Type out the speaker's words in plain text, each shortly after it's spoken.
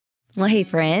Well, hey,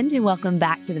 friend, and welcome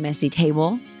back to the Messy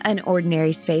Table, an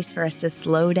ordinary space for us to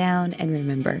slow down and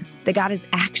remember that God is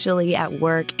actually at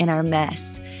work in our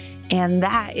mess. And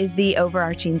that is the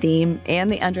overarching theme and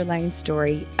the underlying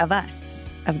story of us,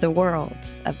 of the world,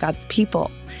 of God's people.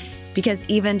 Because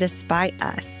even despite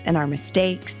us and our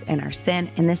mistakes and our sin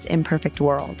in this imperfect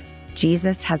world,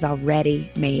 Jesus has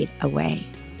already made a way.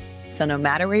 So no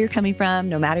matter where you're coming from,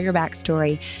 no matter your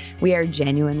backstory, we are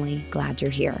genuinely glad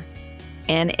you're here.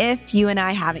 And if you and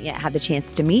I haven't yet had the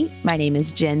chance to meet, my name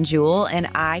is Jen Jewell, and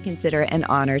I consider it an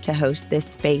honor to host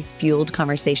this faith-fueled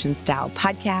conversation-style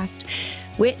podcast,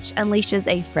 which unleashes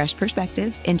a fresh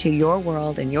perspective into your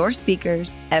world and your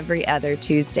speakers every other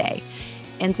Tuesday.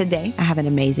 And today, I have an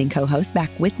amazing co-host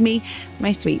back with me,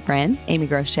 my sweet friend, Amy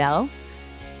Groeschel.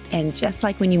 And just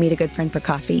like when you meet a good friend for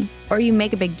coffee, or you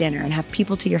make a big dinner and have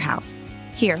people to your house,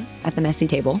 here at the Messy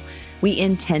Table, we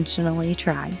intentionally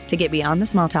try to get beyond the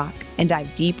small talk and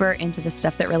dive deeper into the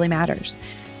stuff that really matters,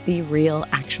 the real,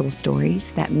 actual stories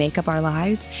that make up our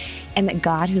lives, and that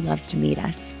God who loves to meet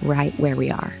us right where we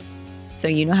are. So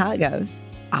you know how it goes.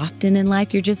 Often in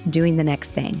life, you're just doing the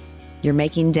next thing. You're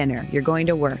making dinner, you're going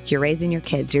to work, you're raising your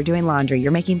kids, you're doing laundry,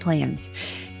 you're making plans,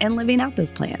 and living out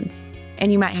those plans.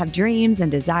 And you might have dreams and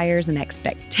desires and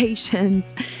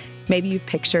expectations. Maybe you've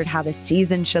pictured how the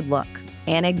season should look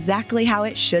and exactly how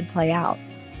it should play out.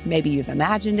 Maybe you've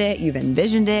imagined it, you've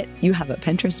envisioned it, you have a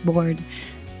Pinterest board.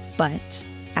 But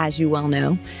as you well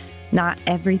know, not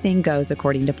everything goes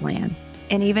according to plan.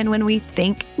 And even when we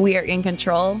think we are in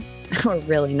control, we're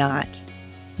really not.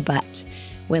 But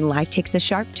when life takes a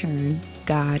sharp turn,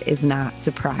 God is not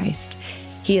surprised.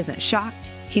 He isn't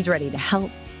shocked. He's ready to help.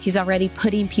 He's already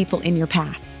putting people in your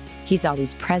path. He's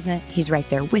always present. He's right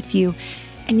there with you.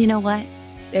 And you know what?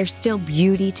 There's still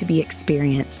beauty to be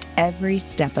experienced every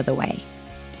step of the way.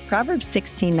 Proverbs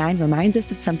 16:9 reminds us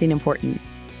of something important.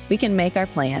 We can make our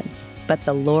plans, but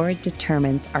the Lord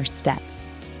determines our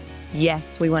steps.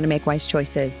 Yes, we want to make wise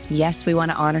choices. Yes, we want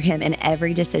to honor Him in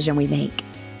every decision we make.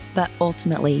 But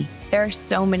ultimately, there are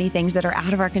so many things that are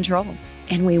out of our control,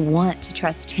 and we want to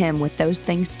trust Him with those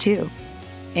things too.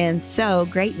 And so,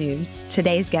 great news.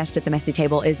 Today's guest at the Messy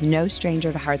Table is no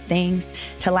stranger to hard things,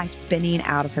 to life spinning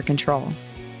out of her control.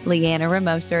 Leanna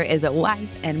Romoser is a wife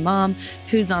and mom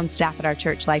who's on staff at our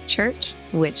church, Life Church,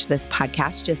 which this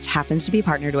podcast just happens to be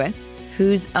partnered with,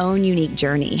 whose own unique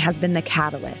journey has been the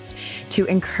catalyst to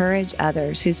encourage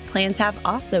others whose plans have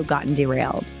also gotten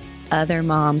derailed. Other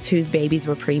moms whose babies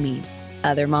were preemies,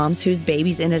 other moms whose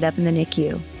babies ended up in the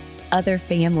NICU, other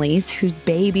families whose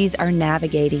babies are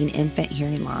navigating infant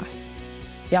hearing loss.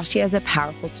 Y'all, she has a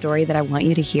powerful story that I want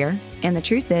you to hear. And the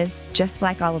truth is, just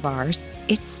like all of ours,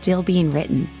 it's still being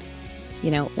written.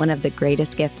 You know, one of the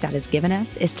greatest gifts God has given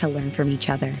us is to learn from each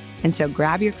other. And so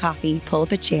grab your coffee, pull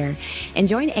up a chair, and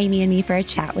join Amy and me for a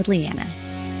chat with Leanna.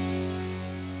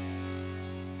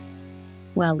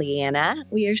 Well, Leanna,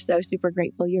 we are so super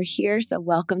grateful you're here. So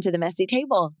welcome to the Messy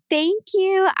Table. Thank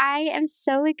you. I am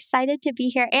so excited to be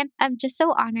here. And I'm just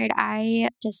so honored. I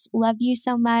just love you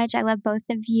so much. I love both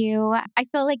of you. I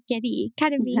feel like giddy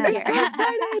kind of being I'm here. so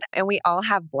excited. And we all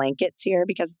have blankets here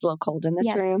because it's a little cold in this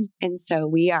Yes. room. And so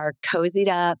we are cozied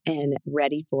up and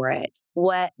ready for it.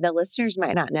 What the listeners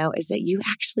might not know is that you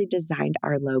actually designed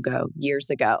our logo years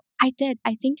ago. I did.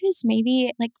 I think it was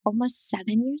maybe like almost 7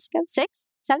 years ago, 6,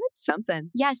 7? Something.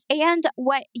 Yes. And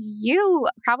what you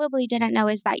probably didn't know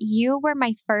is that you were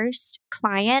my first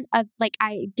client of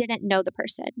I didn't know the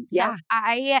person. Yeah. So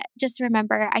I just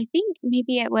remember, I think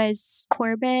maybe it was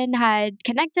Corbin had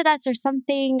connected us or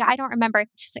something. I don't remember.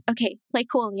 Just like, okay, play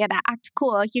cool, Leanna, act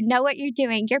cool. You know what you're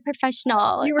doing. You're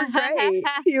professional. You were great.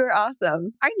 You were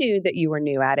awesome. I knew that you were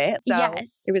new at it. So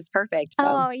Yes. it was perfect. So.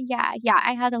 Oh, yeah. Yeah.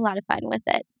 I had a lot of fun with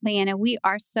it. Leanna, we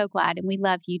are so glad and we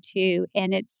love you too.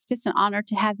 And it's just an honor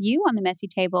to have you on the Messy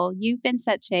Table. You've been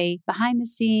such a behind the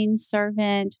scenes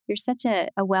servant. You're such a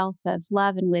wealth of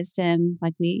love and wisdom.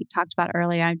 Like we talked about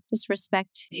earlier, I just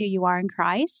respect who you are in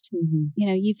Christ. Mm-hmm. You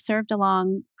know, you've served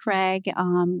along Craig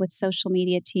with social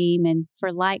media team and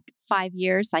for like 5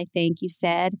 years, I think you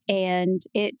said. And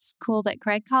it's cool that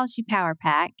Craig calls you Power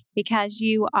Pack because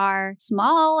you are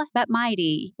small but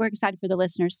mighty. We're excited for the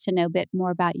listeners to know a bit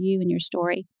more about you and your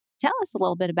story. Tell us a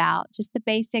little bit about just the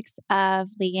basics of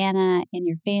Leanna and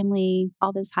your family,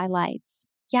 all those highlights.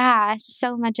 Yeah,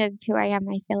 so much of who I am,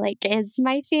 I feel like, is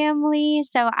my family.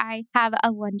 So I have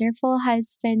a wonderful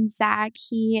husband, Zach.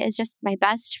 He is just my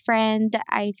best friend.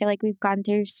 I feel like we've gone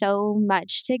through so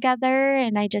much together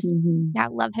and I just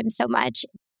love him so much.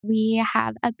 We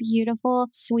have a beautiful,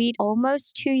 sweet,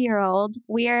 almost 2-year-old.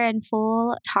 We are in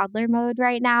full toddler mode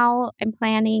right now. I'm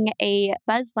planning a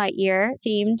Buzz Lightyear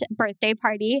themed birthday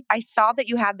party. I saw that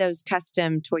you had those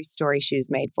custom Toy Story shoes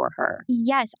made for her.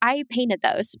 Yes, I painted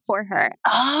those for her.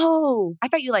 Oh, I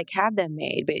thought you had them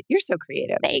made, but you're so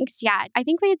creative. Thanks. Yeah. I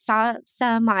think we had saw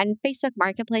some on Facebook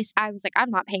Marketplace. I was like, I'm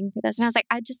not paying for this. And I was like,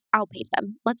 I'll paint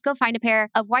them. Let's go find a pair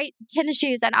of white tennis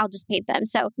shoes and I'll just paint them.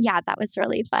 So yeah, that was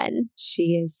really fun.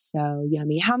 She is so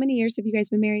yummy. How many years have you guys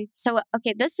been married? So,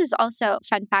 okay, this is also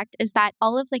fun fact is that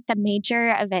all of the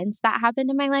major events that happened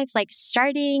in my life, like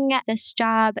starting this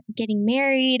job, getting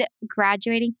married,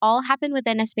 graduating, all happened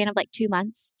within a span of 2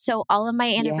 months. So all of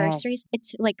my anniversaries,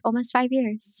 it's almost 5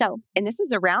 years. So, and this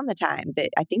was around the time that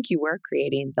I think you were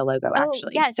creating the logo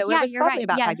actually. Yes, so it was probably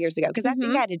about 5 years ago because I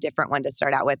think I had a different one to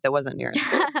start out with that wasn't yours.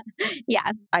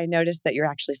 Yeah. I noticed that you're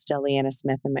actually still Leanna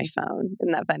Smith in my phone.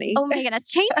 Isn't that funny? Oh my goodness.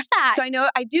 Change that. So I know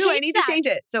I do. I need to change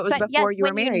it. So it was before you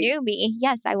were married. When you knew me,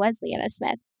 yes, I was Leanna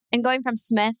Smith. And going from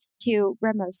Smith to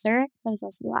Romoser, that was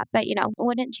also a lot. But,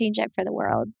 wouldn't change it for the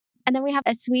world. And then we have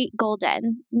a sweet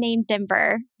golden named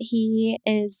Denver. He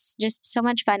is just so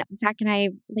much fun. Zach and I,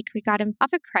 we got him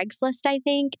off of Craigslist, I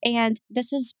think. And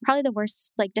this is probably the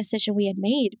worst, decision we had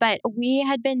made. But we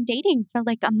had been dating for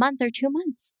a month or 2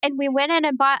 months. And we went in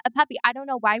and bought a puppy. I don't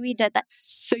know why we did that.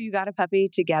 So you got a puppy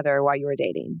together while you were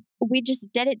dating? We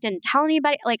just did it, didn't tell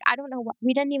anybody. I don't know.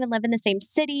 We didn't even live in the same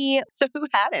city. So who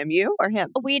had him, you or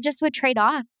him? We just would trade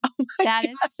off. Oh that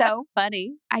is so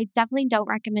funny. I definitely don't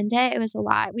recommend it. It was a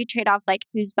lot. We trade off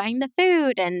who's buying the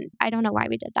food. And I don't know why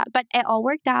we did that, but it all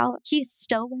worked out. He's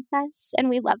still with us and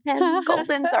we love him.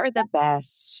 Goldens are the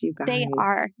best, you guys. They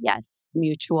are, yes.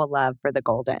 Mutual love for the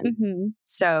Goldens. Mm-hmm.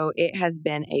 So it has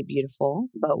been a beautiful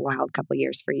but wild couple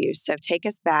years for you. So take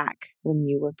us back when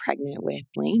you were pregnant with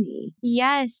Lainey.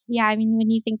 Yes. Yeah. I mean, when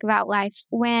you think about life,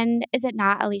 when is it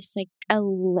not at least a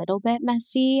little bit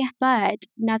messy? But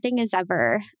nothing is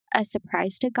ever a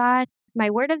surprise to God. My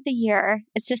word of the year,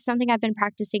 it's just something I've been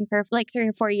practicing for 3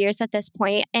 or 4 years at this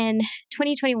point. In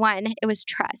 2021, it was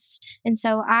trust. And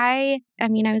so I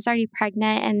was already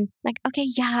pregnant and okay,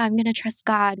 yeah, I'm going to trust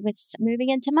God with moving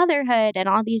into motherhood and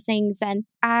all these things. And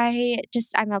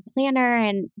I'm a planner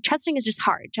and trusting is just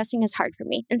hard. Trusting is hard for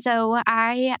me. And so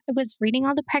I was reading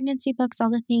all the pregnancy books,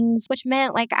 all the things, which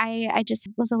meant I just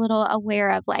was a little aware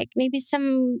of maybe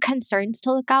some concerns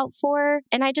to look out for.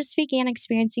 And I just began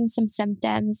experiencing some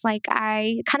symptoms.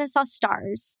 I kind of saw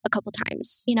stars a couple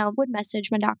times, would message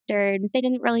my doctor and they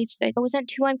didn't really, it wasn't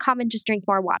too uncommon, just drink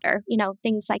more water,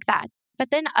 things like that. But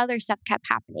then other stuff kept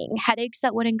happening. Headaches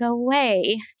that wouldn't go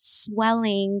away,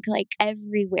 swelling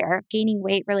everywhere, gaining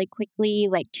weight really quickly,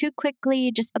 too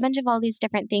quickly, just a bunch of all these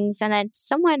different things. And then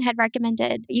someone had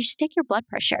recommended you should take your blood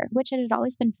pressure, which it had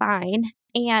always been fine.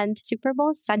 And Super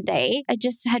Bowl Sunday, I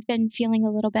just had been feeling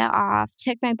a little bit off.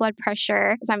 Took my blood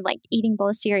pressure because I'm eating a bowl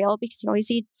of cereal because you always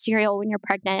eat cereal when you're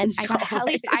pregnant. At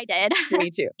least I did.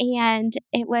 Me too. And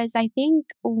it was, I think,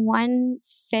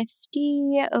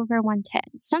 150 over 110,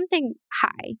 something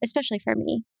high, especially for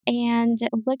me. And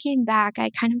looking back,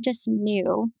 I kind of just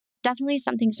knew definitely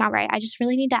something's not right. I just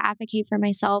really need to advocate for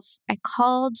myself. I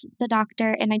called the doctor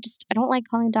and I don't like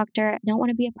calling the doctor. I don't want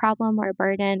to be a problem or a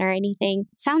burden or anything.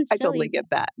 It sounds silly. I totally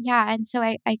get that. Yeah. And so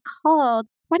I called.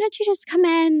 Why don't you just come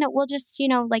in? We'll just,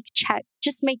 check,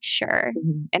 just make sure.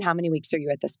 Mm-hmm. And how many weeks are you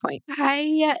at this point?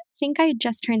 I think I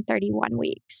just turned 31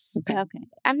 weeks. Okay.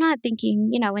 I'm not thinking,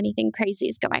 anything crazy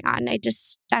is going on. I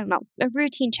don't know, a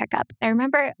routine checkup. I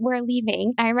remember we're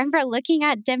leaving. I remember looking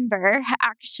at Denver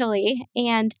actually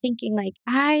and thinking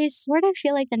I sort of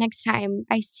feel the next time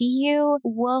I see you,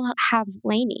 we'll have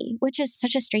Lainey, which is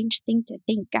such a strange thing to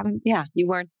think. Yeah, you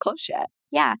weren't close yet.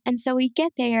 Yeah. And so we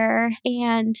get there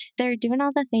and they're doing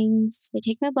all the things. They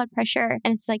take my blood pressure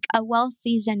and it's a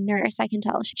well-seasoned nurse. I can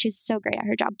tell she's so great at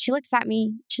her job. She looks at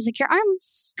me. She's like, your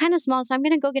arm's kind of small. So I'm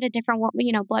going to go get a different,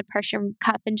 blood pressure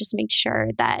cuff and just make sure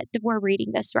that we're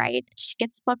reading this right. She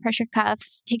gets the blood pressure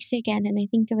cuff, takes it again. And I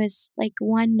think it was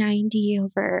 190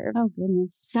 over. Oh,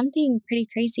 goodness. Something pretty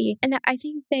crazy. And I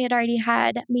think they had already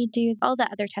had me do all the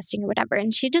other testing or whatever.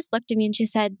 And she just looked at me and she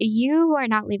said, you are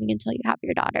not leaving until you have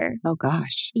your daughter. Oh,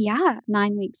 gosh. Yeah.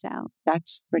 9 weeks out.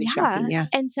 That's pretty shocking. Yeah.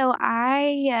 And so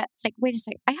I wait a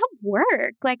second, I have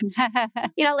work.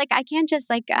 I can't just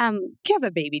you have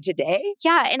a baby today.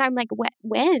 Yeah. And I'm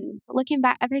when? Looking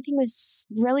back, everything was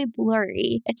really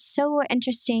blurry. It's so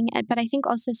interesting, but I think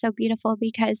also so beautiful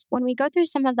because when we go through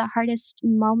some of the hardest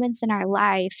moments in our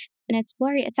life, and it's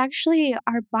blurry, it's actually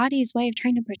our body's way of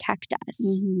trying to protect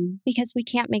us because we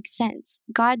can't make sense.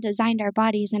 God designed our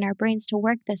bodies and our brains to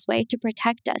work this way to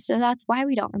protect us. So that's why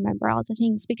we don't remember all the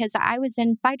things, because I was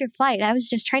in fight or flight. I was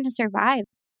just trying to survive.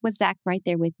 Was Zach right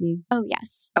there with you? Oh,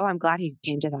 yes. Oh, I'm glad he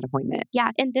came to that appointment. Yeah.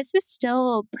 And this was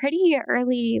still pretty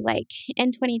early, like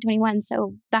in 2021.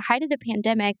 So the height of the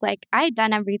pandemic, like I had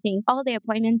done everything, all the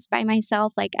appointments by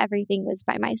myself, like everything was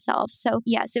by myself. So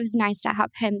yes, it was nice to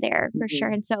have him there for sure.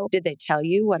 And so did they tell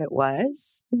you what it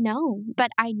was? No,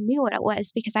 but I knew what it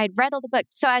was because I'd read all the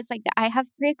books. So I was like, I have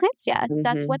preeclampsia.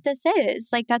 That's what this is.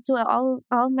 Like, that's what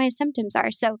all my symptoms are.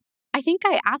 So I think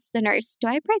I asked the nurse, do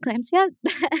I have preeclampsia?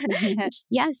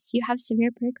 Yes, you have severe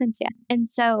preeclampsia. And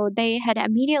so they had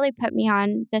immediately put me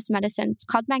on this medicine. It's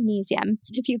called magnesium.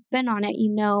 If you've been on it,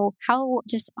 you know how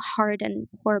just hard and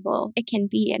horrible it can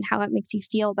be and how it makes you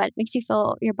feel. But it makes you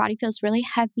feel, your body feels really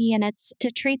heavy, and it's to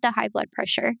treat the high blood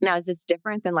pressure. Now, is this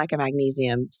different than like a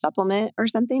magnesium supplement or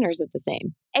something, or is it the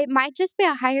same? It might just be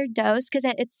a higher dose because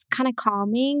it's kind of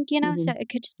calming, you know, so it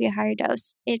could just be a higher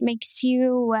dose. It makes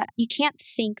you can't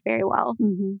think very well.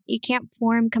 You can't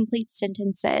form complete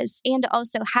sentences. And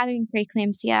also having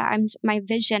preeclampsia, my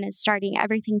vision is starting,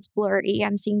 everything's blurry.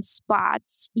 I'm seeing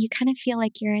spots. You kind of feel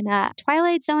like you're in a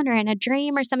twilight zone or in a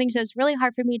dream or something. So it's really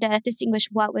hard for me to distinguish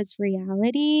what was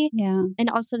reality. Yeah. And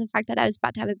also the fact that I was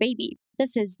about to have a baby.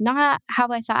 This is not how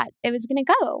I thought it was going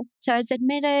to go. So I was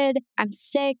admitted, I'm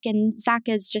sick, and Zach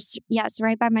is just,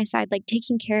 right by my side, like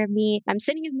taking care of me. I'm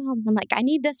sitting at home. I'm like, I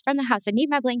need this from the house. I need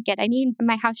my blanket. I need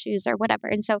my house shoes or whatever.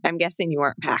 And so I'm guessing you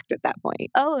weren't packed at that point.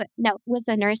 Oh, no. Was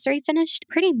the nursery finished?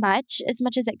 Pretty much as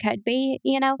much it could be,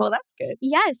 you know? Well, that's good.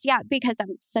 Yes. Yeah. Because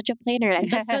I'm such a planner. I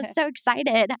just was so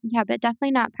excited. Yeah, but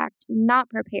definitely not packed, not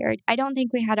prepared. I don't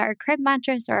think we had our crib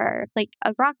mattress or like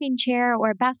a rocking chair or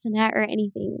a bassinet or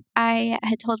anything. I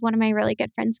had told one of my really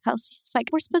good friends, Kelsey, it's like,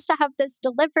 we're supposed to have this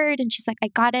delivered. And she's like, I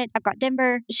got it. I've got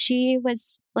Denver. She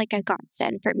was like a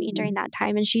godsend for me during that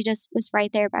time. And she just was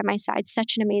right there by my side.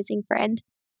 Such an amazing friend.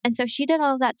 And so she did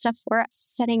all of that stuff for us,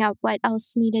 setting up what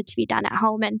else needed to be done at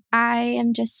home. And I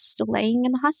am just laying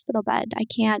in the hospital bed. I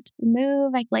can't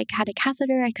move. I had a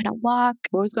catheter. I couldn't walk.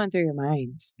 What was going through your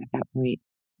mind at that point?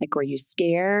 Like, were you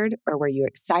scared or were you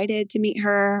excited to meet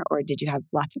her, or did you have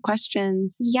lots of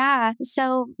questions? Yeah.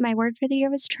 So my word for the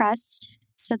year was trust.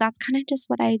 So that's kind of just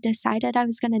what I decided I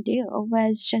was going to do,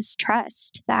 was just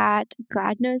trust that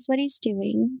God knows what he's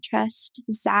doing. Trust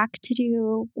Zach to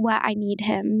do what I need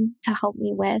him to help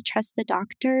me with. Trust the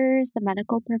doctors, the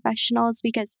medical professionals,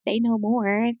 because they know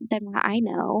more than what I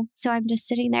know. So I'm just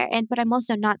sitting there, but I'm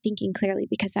also not thinking clearly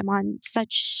because I'm on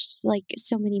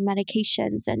so many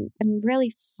medications, and I'm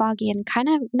really foggy and kind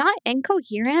of not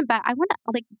incoherent, but I want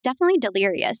to definitely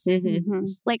delirious.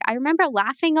 Like I remember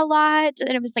laughing a lot,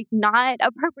 and it was not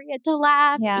appropriate to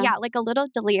laugh. Yeah, like a little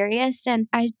delirious. And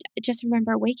I just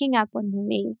remember waking up one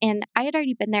morning, and I had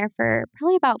already been there for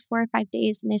probably about 4 or 5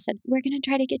 days. And they said, we're going to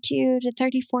try to get you to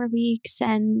 34 weeks.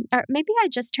 Or maybe I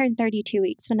just turned 32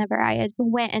 weeks whenever I had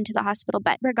went into the hospital.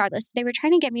 But regardless, they were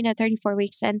trying to get me to 34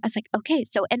 weeks. And I was like, okay,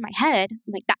 so in my head,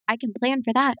 I'm like, I can plan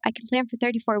for that. I can plan for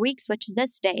 34 weeks, which is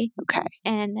this day. Okay.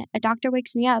 And a doctor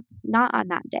wakes me up, not on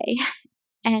that day.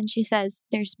 And she says,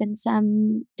 there's been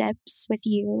some dips with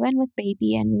you and with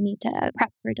baby, and we need to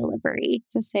prep for delivery.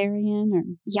 Cesarean or?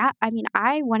 Yeah. I mean,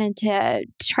 I wanted to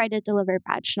try to deliver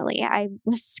vaginally. I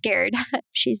was scared.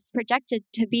 She's projected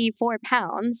to be 4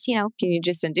 pounds, Can you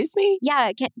just induce me?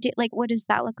 Yeah. What does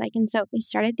that look like? And so we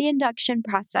started the induction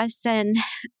process, and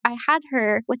I had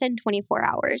her within 24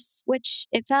 hours, which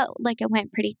it felt like it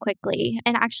went pretty quickly.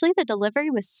 And actually the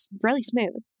delivery was really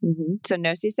smooth. So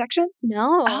no C-section?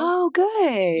 No. Oh,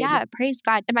 good. Yeah, praise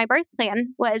God. And my birth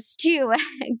plan was to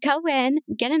go in,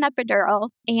 get an epidural,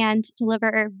 and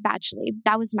deliver vaginally.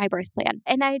 That was my birth plan.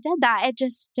 And I did that. It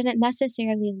just didn't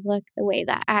necessarily look the way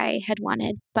that I had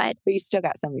wanted. But you still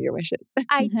got some of your wishes.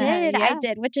 I did. I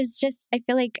did, which is just, I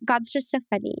feel like God's just so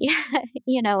funny,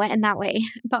 in that way.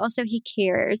 But also he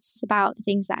cares about the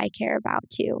things that I care about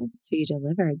too. So you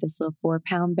delivered this little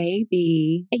 4-pound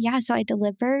baby. Yeah, so I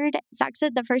delivered. Zach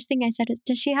said the first thing I said is,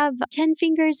 does she have 10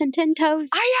 fingers and 10 toes?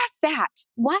 I asked that.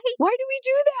 Why? Why do we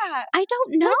do that? I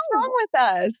don't know. What's wrong with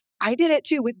us? I did it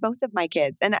too with both of my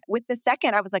kids. And with the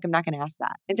second, I was like, I'm not going to ask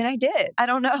that. And then I did. I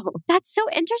don't know. That's so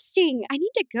interesting. I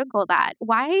need to Google that.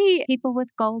 Why? People with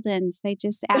Goldens, they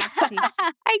just ask these.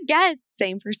 I guess.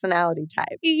 Same personality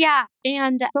type. Yeah.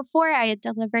 And before I had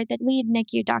delivered, the lead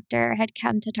NICU doctor had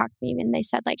come to talk to me, and they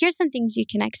said, here's some things you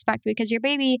can expect because your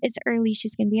baby is early.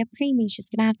 She's going to be a preemie. She's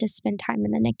going to have to spend time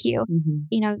in the NICU.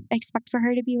 Expect for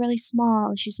her to be really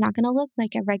small. She's not going to look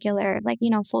like a regular,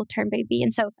 full-term baby.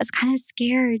 And so I was kind of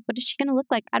scared what is she going to look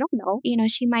like? I don't know.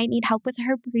 She might need help with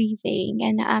her breathing,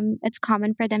 and it's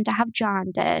common for them to have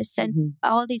jaundice and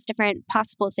all these different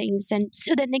possible things. And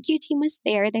so the NICU team was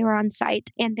there. They were on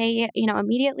site, and they,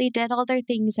 immediately did all their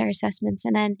things, their assessments,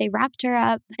 and then they wrapped her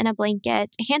up in a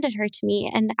blanket, handed her to me.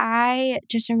 And I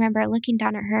just remember looking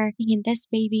down at her thinking, this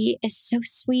baby is so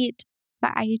sweet,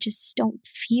 but I just don't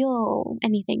feel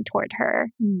anything toward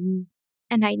her.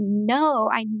 And I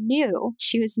knew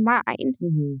she was mine.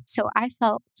 So I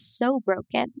felt so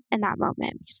broken in that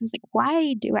moment because I was like,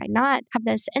 why do I not have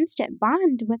this instant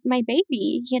bond with my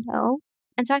baby,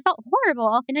 And so I felt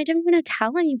horrible, and I didn't want to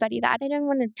tell anybody that. I didn't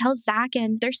want to tell Zach,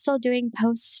 and they're still doing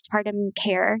postpartum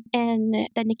care, and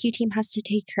the NICU team has to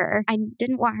take her. I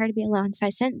didn't want her to be alone, so I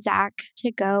sent Zach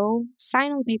to go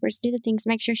sign all the papers, do the things,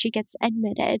 make sure she gets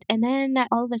admitted. And then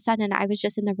all of a sudden, I was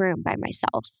just in the room by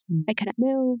myself. I couldn't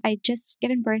move. I'd just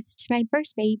given birth to my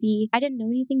first baby. I didn't know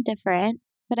anything different.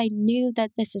 But I knew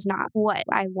that this was not what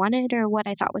I wanted or what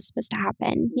I thought was supposed to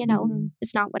happen.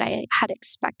 It's not what I had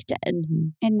expected.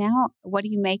 And now, what do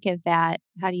you make of that?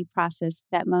 How do you process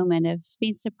that moment of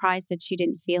being surprised that you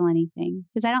didn't feel anything?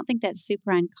 Because I don't think that's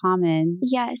super uncommon.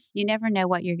 Yes. You never know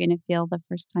what you're going to feel the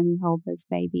first time you hold those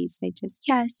babies. They just,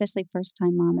 especially first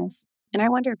time mamas. And I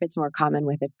wonder if it's more common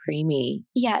with a preemie.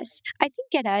 Yes, I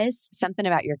think it is. Something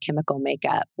about your chemical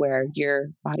makeup where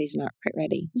your body's not quite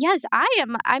ready. Yes, I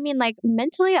am. I mean,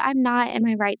 mentally, I'm not in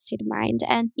my right state of mind.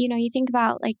 And, you think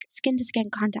about skin to skin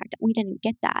contact. We didn't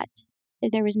get that.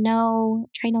 There was no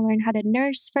trying to learn how to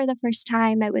nurse for the first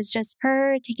time. It was just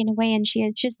her taken away, and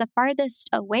she's the farthest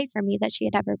away from me that she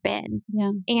had ever been.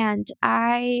 Yeah. And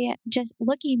I just,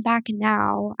 looking back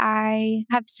now, I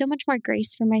have so much more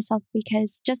grace for myself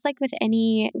because just like with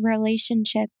any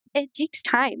relationship, it takes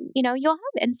time. You'll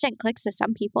have instant clicks with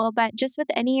some people, but just with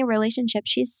any relationship,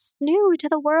 she's new to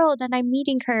the world and I'm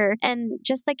meeting her. And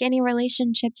just like any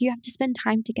relationship, you have to spend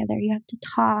time together. You have to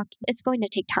talk. It's going to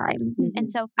take time. And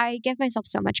so I give myself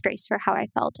so much grace for how I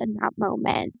felt in that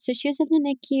moment. So she was in the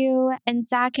NICU and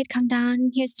Zach had come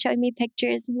down. He was showing me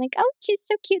pictures. I'm like, oh, she's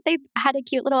so cute. They had a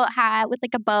cute little hat with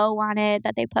a bow on it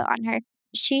that they put on her.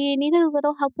 She needed a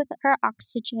little help with her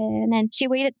oxygen, and she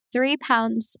weighed 3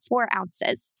 pounds, 4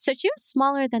 ounces. So she was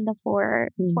smaller than the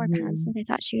 4 pounds that I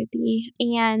thought she would be.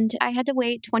 And I had to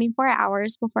wait 24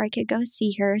 hours before I could go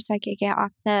see her so I could get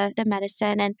off the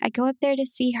medicine. And I go up there to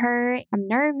see her. I'm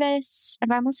nervous,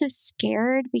 and I'm also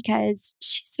scared because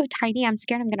she's so tiny. I'm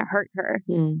scared I'm going to hurt her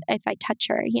if I touch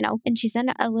her, And she's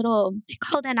in a little, they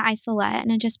call it an isolette,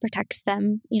 and it just protects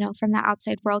them, from the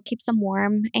outside world, keeps them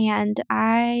warm. And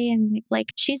I am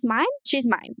she's mine. She's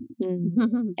mine.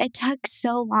 It took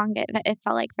so long, it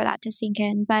felt like, for that to sink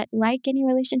in. But like any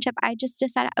relationship, I just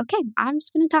decided, okay, I'm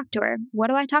just going to talk to her.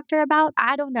 What do I talk to her about?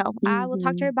 I don't know. I will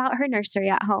talk to her about her nursery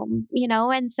at home,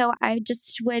 And so I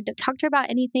just would talk to her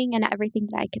about anything and everything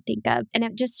that I could think of. And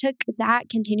it just took that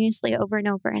continuously over and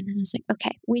over. And then I was like,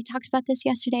 okay, we talked about this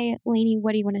yesterday. Lainey,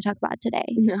 what do you want to talk about today?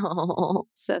 No.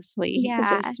 So sweet.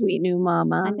 Yeah. Such a sweet new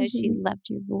mama. I know she loved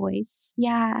your voice.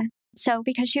 Yeah. So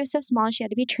because she was so small, she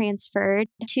had to be transferred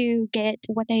to get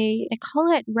what they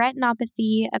call it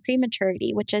retinopathy of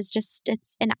prematurity, which is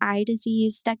it's an eye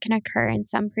disease that can occur in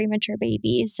some premature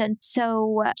babies. And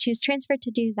so she was transferred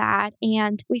to do that.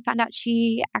 And we found out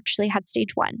she actually had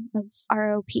stage 1 of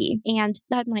ROP. And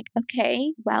I'm like,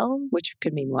 okay, well. Which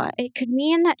could mean what? It could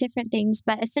mean different things,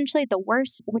 but essentially the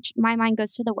worst, which my mind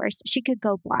goes to the worst, she could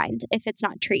go blind if it's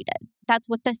not treated. That's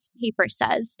what this paper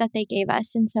says that they gave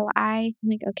us. And so I'm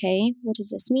like, okay, what does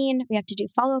this mean? We have to do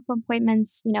follow-up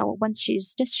appointments. Once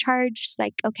she's discharged,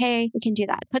 okay, we can do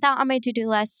that. Put that on my to-do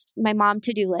list, my mom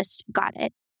to-do list. Got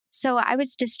it. So I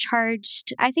was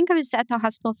discharged. I think I was at the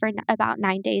hospital for about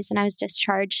 9 days and I was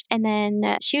discharged. And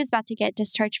then she was about to get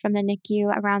discharged from the NICU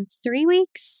around 3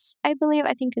 weeks, I believe.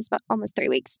 I think it was about almost 3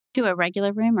 weeks. To a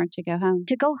regular room or to go home?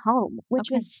 To go home, which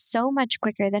was so much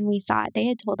quicker than we thought. They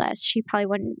had told us she probably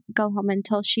wouldn't go home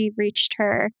until she reached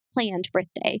her planned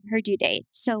birthday, her due date.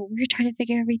 So we're trying to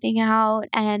figure everything out.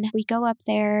 And we go up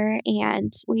there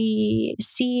and we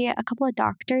see a couple of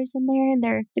doctors in there and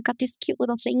they've got these cute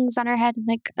little things on her head. I'm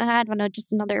like, I don't know,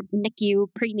 just another NICU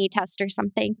preemie test or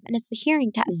something. And it's the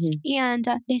hearing test. And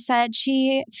they said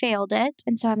she failed it.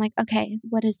 And so I'm like, okay,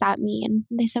 what does that mean?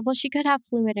 And they said, well, she could have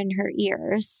fluid in her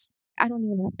ears. I don't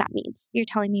even know what that means. You're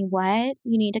telling me what?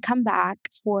 You need to come back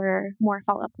for more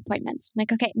follow-up appointments. I'm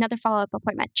like, okay, another follow-up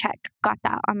appointment. Check. Got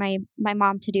that on my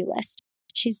mom to-do list.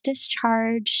 She's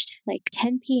discharged like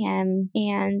 10 p.m.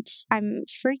 and I'm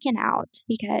freaking out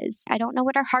because I don't know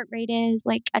what her heart rate is.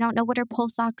 Like, I don't know what her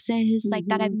pulse ox is, like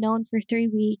that I've known for 3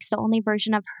 weeks. The only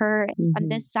version of her on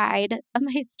this side of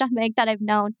my stomach that I've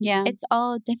known. Yeah. It's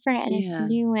all different and it's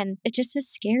new and it just was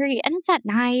scary. And it's at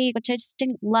night, which I just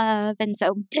didn't love. And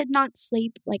so did not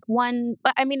sleep like what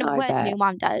new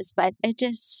mom does, but it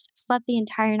just slept the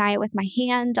entire night with my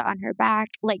hand on her back,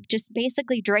 like just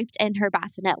basically draped in her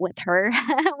bassinet with her,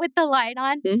 with the light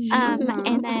on.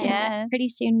 And then pretty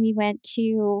soon we went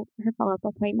to her follow-up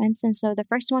appointments. And so the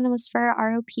first one was for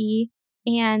ROP.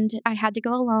 And I had to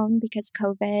go alone because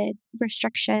COVID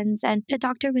restrictions. And the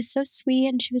doctor was so sweet.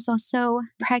 And she was also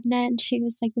pregnant. She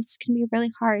was like, this can be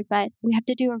really hard, but we have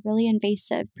to do a really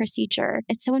invasive procedure.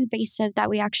 It's so invasive that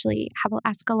we actually have to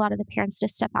ask a lot of the parents to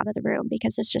step out of the room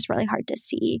because it's just really hard to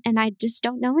see. And I just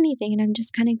don't know anything. And I'm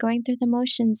just kind of going through the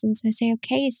motions. And so I say,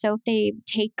 okay. So they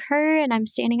take her and I'm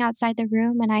standing outside the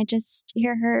room and I just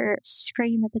hear her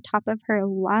scream at the top of her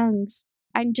lungs.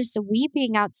 I'm just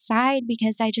weeping outside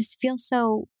because I just feel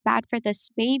so bad for this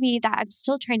baby that I'm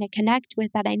still trying to connect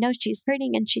with, that I know she's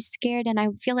hurting and she's scared. And I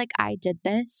feel like I did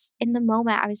this. In the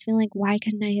moment, I was feeling like, why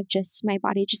couldn't I have my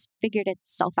body just figured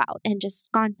itself out and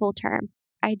just gone full term?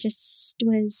 I just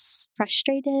was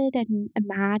frustrated and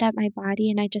mad at my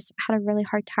body. And I just had a really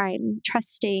hard time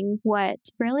trusting what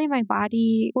really my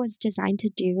body was designed to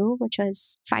do, which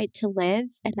was fight to live.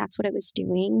 And that's what it was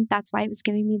doing. That's why it was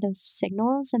giving me those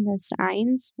signals and those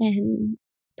signs. And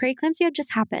preeclampsia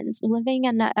just happens. Living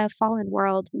in a fallen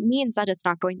world means that it's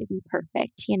not going to be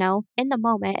perfect, you know? In the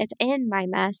moment, it's in my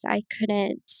mess.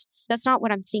 That's not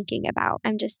what I'm thinking about.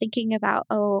 I'm just thinking about,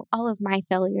 all of my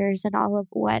failures and all of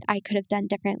what I could have done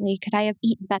differently. Could I have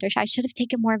eaten better? I should have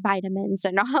taken more vitamins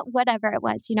and whatever it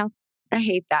was, you know? I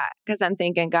hate that because I'm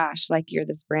thinking, gosh, like you're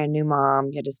this brand new mom.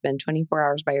 You had to spend 24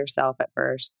 hours by yourself at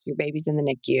first. Your baby's in the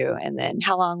NICU. And then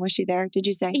how long was she there? Did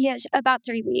you say? Yes, about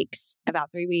 3 weeks. About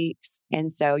 3 weeks.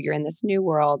 And so you're in this new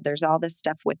world. There's all this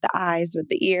stuff with the eyes, with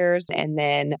the ears. And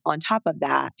then on top of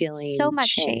that, feeling so much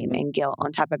shame and guilt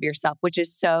on top of yourself, which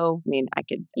is I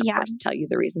could, of course, tell you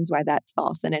the reasons why that's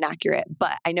false and inaccurate.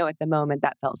 But I know at the moment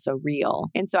that felt so real.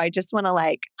 And so I just want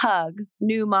to hug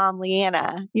new mom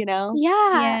Leanna, you know? Yeah.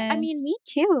 Yes. I mean, me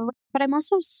too. But I'm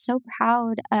also so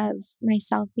proud of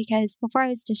myself because before I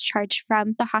was discharged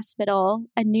from the hospital,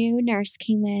 a new nurse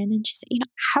came in and she said,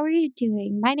 how are you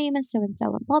doing? My name is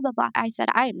so-and-so and blah, blah, blah. I said,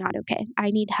 I am not okay.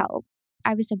 I need help.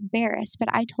 I was embarrassed, but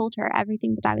I told her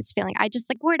everything that I was feeling. I just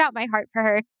poured out my heart for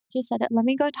her. She said, let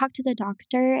me go talk to the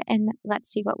doctor and let's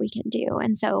see what we can do.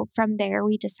 And so from there,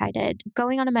 we decided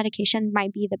going on a medication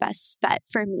might be the best bet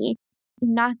for me.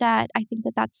 Not that I think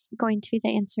that that's going to be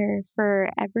the answer for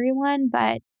everyone,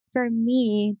 but for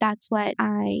me, that's what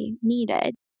I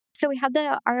needed. So we had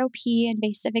the ROP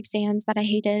invasive exams that I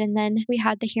hated. And then we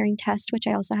had the hearing test, which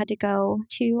I also had to go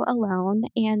to alone.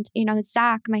 And,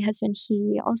 Zach, my husband,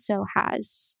 he also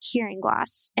has hearing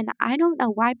loss. And I don't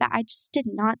know why, but I just did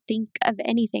not think of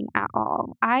anything at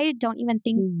all. I don't even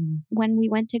think when we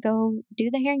went to go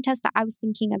do the hearing test that I was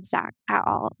thinking of Zach at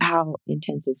all. How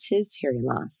intense is his hearing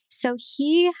loss? So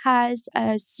he has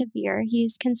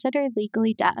he's considered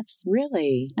legally deaf.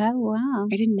 Really? Oh, wow.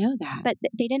 I didn't know that. But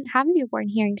they didn't have newborn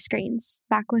hearing screens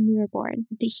back when we were born.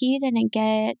 He didn't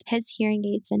get his hearing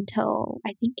aids until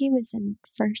I think he was in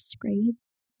first grade.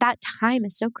 That time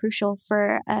is so crucial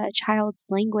for a child's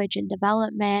language and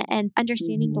development and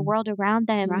understanding the world around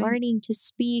them, learning to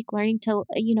speak, learning to,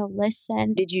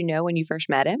 listen. Did you know when you first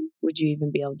met him? Would you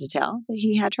even be able to tell that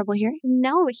he had trouble hearing?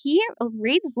 No, he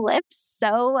reads lips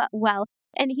so well.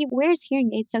 And he wears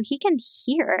hearing aids, so he can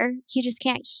hear. He just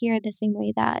can't hear the same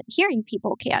way that hearing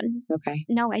people can. Okay.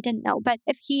 No, I didn't know. But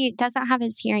if he doesn't have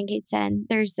his hearing aids in,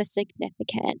 there's a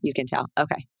significant... You can tell.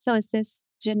 Okay. So is this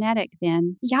genetic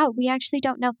then? Yeah, we actually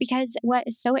don't know because what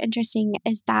is so interesting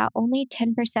is that only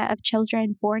 10% of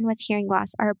children born with hearing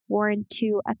loss are born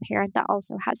to a parent that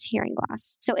also has hearing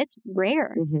loss. So it's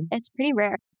rare. It's pretty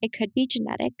rare. It could be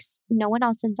genetics. No one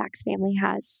else in Zach's family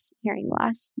has hearing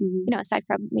loss, aside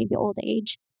from maybe old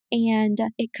age. And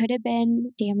it could have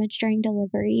been damage during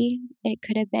delivery. It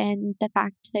could have been the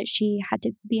fact that she had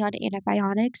to be on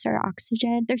antibiotics or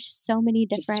oxygen. There's so many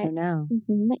different... Just don't know.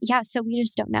 Yeah, so we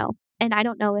just don't know. And I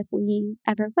don't know if we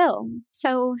ever will.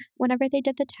 So whenever they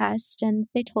did the test and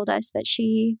they told us that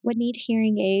she would need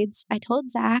hearing aids, I told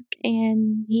Zach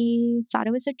and he thought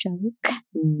it was a joke.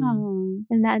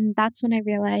 And then that's when I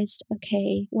realized,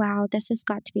 okay, wow, this has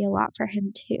got to be a lot for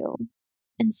him too.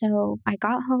 And so I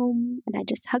got home and I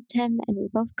just hugged him and we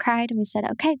both cried and we said,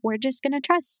 okay, we're just going to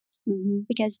trust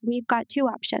because we've got two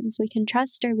options. We can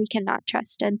trust or we cannot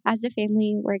trust. And as a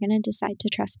family, we're going to decide to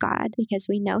trust God because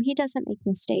we know he doesn't make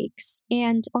mistakes.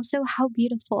 And also how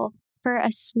beautiful for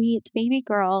a sweet baby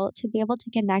girl to be able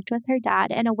to connect with her dad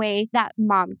in a way that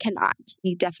mom cannot.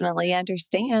 He definitely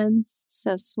understands.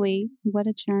 So sweet. What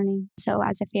a journey. So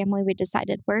as a family, we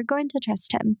decided we're going to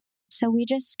trust him. So we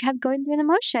just kept going through the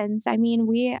motions. I mean,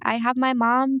 I have my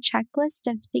mom checklist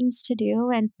of things to do,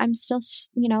 and I'm still,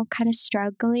 kind of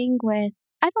struggling with,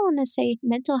 I don't want to say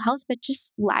mental health, but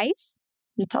just life.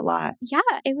 It's a lot. Yeah,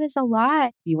 it was a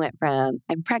lot. You went from,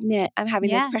 I'm pregnant, I'm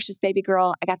having this precious baby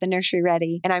girl, I got the nursery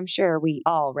ready. And I'm sure we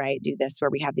all, do this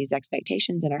where we have these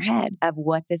expectations in our head of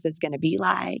what this is going to be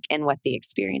like and what the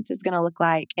experience is going to look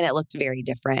like. And it looked very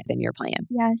different than your plan.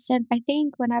 Yes. And I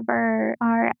think whenever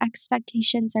our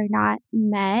expectations are not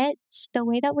met, the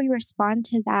way that we respond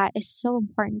to that is so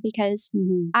important because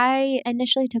I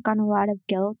initially took on a lot of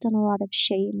guilt and a lot of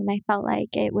shame. And I felt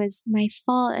like it was my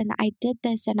fault and I did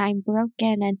this and I'm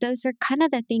broken. And those were kind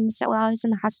of the things that while I was in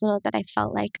the hospital that I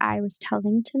felt like I was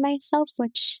telling to myself,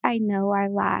 which I know are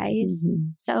lies.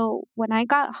 So when I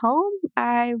got home,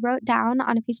 I wrote down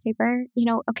on a piece of paper,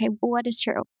 okay, what is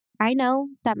true? I know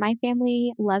that my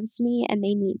family loves me and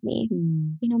they need me.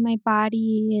 My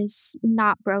body is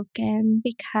not broken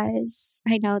because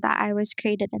I know that I was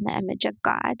created in the image of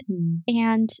God.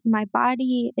 And my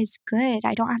body is good.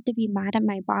 I don't have to be mad at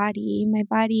my body. My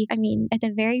body, at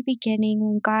the very beginning,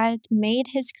 when God made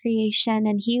his creation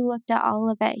and he looked at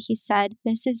all of it, he said,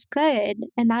 this is good.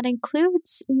 And that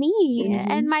includes me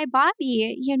and my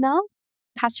body,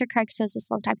 Pastor Craig says this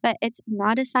all the time, but it's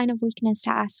not a sign of weakness to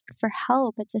ask for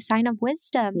help. It's a sign of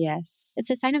wisdom. Yes. It's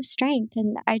a sign of strength.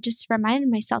 And I just reminded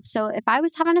myself. So if I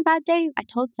was having a bad day, I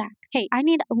told Zach, hey, I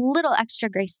need a little extra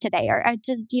grace today. Or I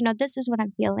just, this is what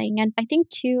I'm feeling. And I think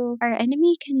too, our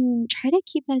enemy can try to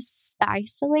keep us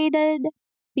isolated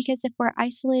because if we're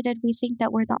isolated, we think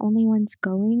that we're the only ones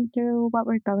going through what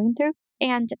we're going through.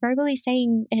 And verbally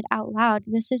saying it out loud,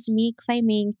 this is me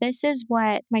claiming, this is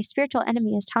what my spiritual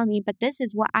enemy is telling me, but this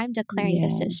is what I'm declaring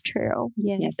this is true.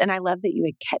 Yes. And I love that you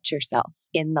would catch yourself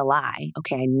in the lie.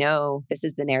 Okay, I know this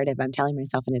is the narrative I'm telling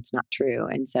myself and it's not true.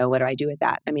 And so what do I do with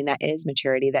that? That is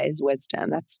maturity. That is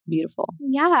wisdom. That's beautiful.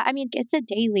 Yeah. It's a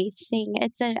daily thing.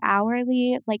 It's an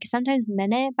hourly, sometimes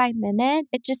minute by minute.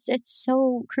 It's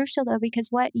so crucial though, because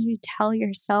what you tell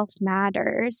yourself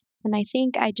matters. And I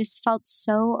think I just felt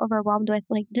so overwhelmed with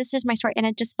this is my story. And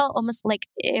it just felt almost like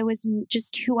it was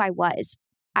just who I was.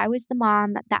 I was the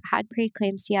mom that had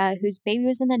preeclampsia, whose baby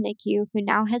was in the NICU, who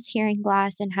now has hearing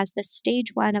loss and has the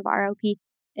stage 1 of ROP.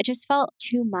 It just felt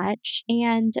too much.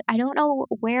 And I don't know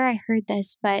where I heard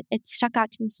this, but it stuck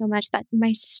out to me so much that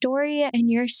my story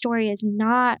and your story is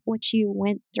not what you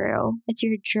went through. It's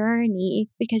your journey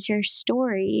because your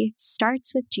story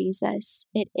starts with Jesus.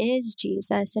 It is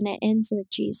Jesus and it ends with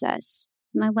Jesus.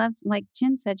 And I love, like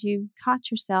Jen said, you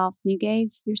caught yourself, you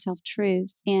gave yourself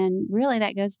truth. And really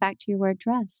that goes back to your word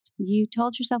trust. You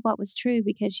told yourself what was true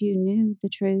because you knew the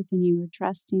truth and you were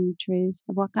trusting the truth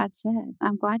of what God said.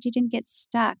 I'm glad you didn't get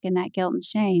stuck in that guilt and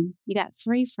shame. You got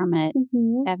free from it,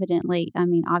 evidently.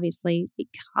 Obviously,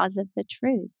 because of the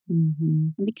truth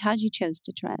and because you chose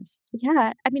to trust.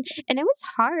 Yeah. And it was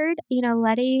hard,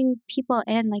 letting people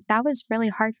in. That was really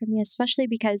hard for me, especially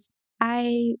because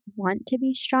I want to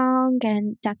be strong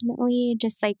and definitely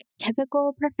just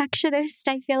typical perfectionist.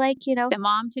 I feel like, The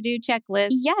mom to do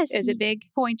checklist is a big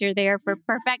pointer there for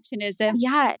perfectionism.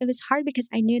 Yeah, it was hard because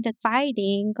I knew that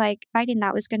fighting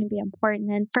that was going to be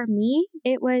important. And for me,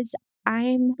 it was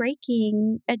I'm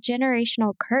breaking a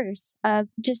generational curse of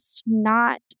just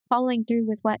not following through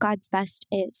with what God's best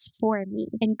is for me.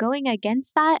 And going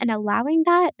against that and allowing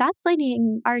that, that's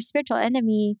letting our spiritual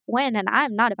enemy win. And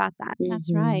I'm not about that.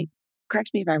 That's right.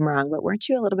 Correct me if I'm wrong, but weren't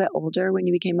you a little bit older when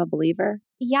you became a believer?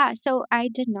 Yeah, so I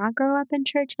did not grow up in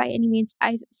church by any means.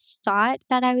 I thought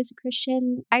that I was a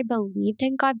Christian. I believed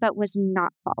in God, but was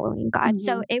not following God.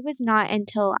 So it was not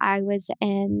until I was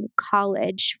in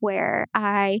college where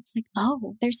I was like,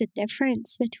 oh, there's a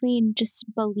difference between just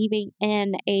believing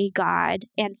in a God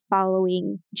and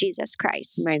following Jesus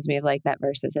Christ. Reminds me of that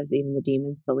verse that says even the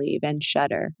demons believe and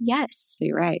shudder. Yes. So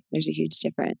you're right. There's a huge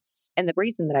difference. And the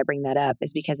reason that I bring that up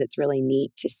is because it's really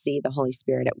neat to see the Holy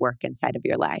Spirit at work inside of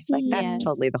your life. That's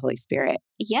totally the Holy Spirit.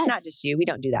 Yes. It's not just you. We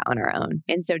don't do that on our own.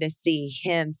 And so to see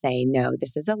him say, no,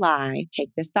 this is a lie. Take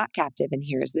this thought captive and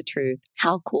here's the truth.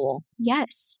 How cool.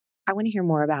 Yes. I want to hear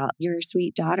more about your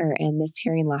sweet daughter and this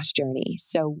hearing loss journey.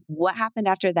 So what happened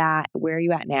after that? Where are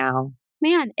you at now?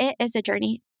 Man, it is a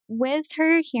journey. with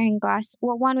her hearing glass,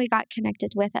 well, one, we got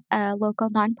connected with a local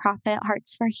nonprofit,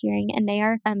 Hearts for Hearing, and they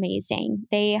are amazing.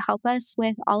 They help us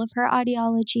with all of her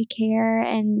audiology care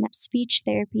and speech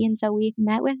therapy. And so we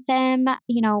met with them,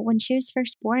 when she was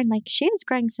first born, like she was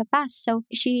growing so fast. So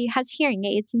she has hearing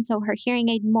aids. And so her hearing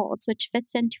aid molds, which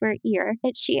fits into her ear,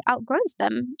 she outgrows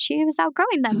them. She was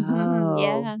outgrowing them. Oh,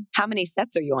 Yeah. How many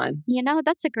sets are you on?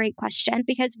 That's a great question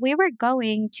because we were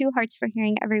going to Hearts for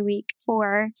Hearing every week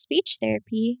for speech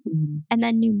therapy and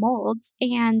then new molds.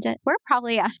 And we're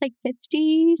probably at like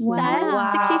 50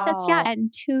 sets, 60 sets. Yeah. In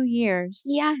 2 years.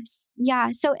 Yes. Yeah.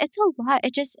 So it's a lot.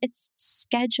 It's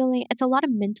scheduling. It's a lot of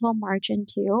mental margin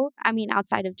too. I mean,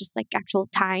 outside of just like actual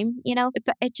time,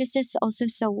 but it just is also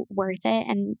so worth it.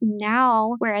 And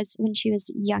now, whereas when she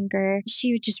was younger,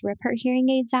 she would just rip her hearing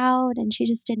aids out and she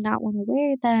just did not want to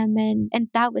wear them. And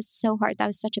that was so hard. That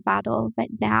was such a battle. But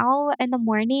now in the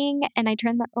morning and I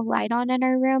turn the light on in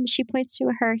her room, she points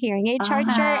to her hearing aid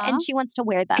charger and she wants to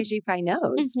wear them. Because she probably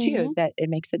knows too that it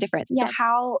makes a difference. Yes. So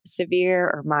how severe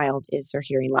or mild is her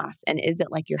hearing loss? And is it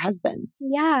like your husband's?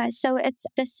 Yeah. So it's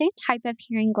the same type of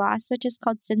hearing loss, which is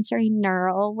called sensory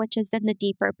neural, which is in the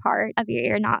deeper part of your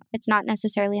ear. It's not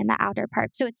necessarily in the outer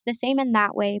part. So it's the same in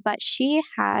that way, but she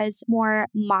has more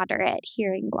moderate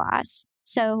hearing loss.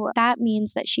 So that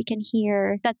means that she can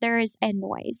hear that there is a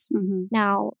noise.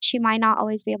 Now, she might not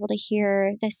always be able to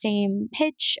hear the same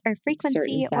pitch or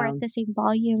frequency or at the same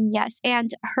volume. Yes.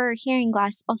 And her hearing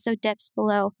glass also dips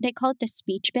below. They call it the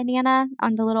speech banana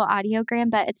on the little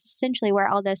audiogram, but it's essentially where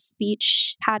all the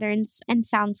speech patterns and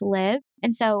sounds live.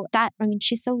 And so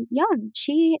she's so young.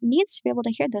 She needs to be able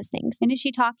to hear those things. And is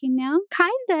she talking now?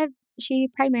 Kind of. She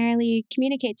primarily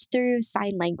communicates through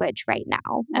sign language right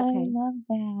now. Okay. I love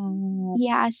that.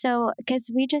 Yeah. So,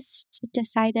 because we just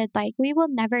decided we will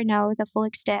never know the full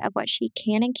extent of what she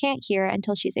can and can't hear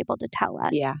until she's able to tell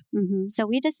us. Yeah. So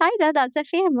we decided as a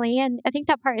family, and I think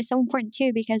that part is so important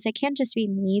too, because it can't just be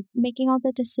me making all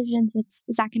the decisions. It's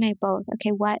Zach and I both.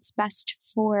 Okay, what's best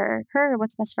for her?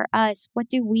 What's best for us? What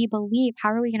do we believe? How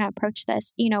are we going to approach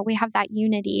this? We have that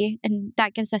unity, and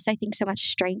that gives us, I think, so much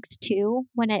strength too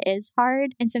when it is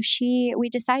hard. And so we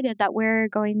decided that we're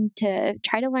going to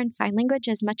try to learn sign language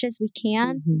as much as we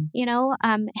can.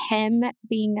 Him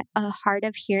being a hard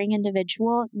of hearing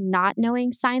individual, not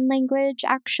knowing sign language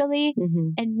actually,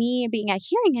 and me being a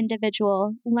hearing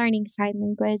individual, learning sign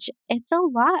language. It's a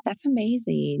lot. That's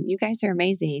amazing. You guys are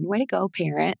amazing. Way to go,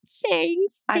 parents.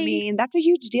 Thanks. I mean, that's a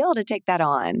huge deal to take that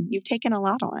on. You've taken a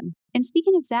lot on. And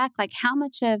speaking of Zach, how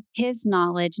much of his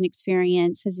knowledge and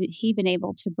experience has he been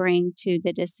able to bring to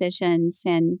the decisions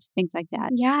and things like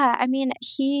that? Yeah. I mean,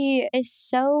 he is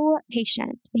so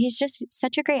patient. He's just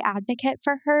such a great advocate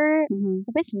for her,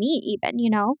 with me even,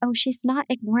 Oh, she's not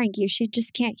ignoring you. She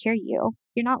just can't hear you.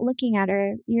 You're not looking at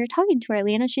her. You're talking to her,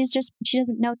 Leanna. She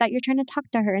doesn't know that you're trying to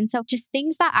talk to her. And so just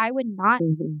things that I would not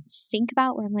think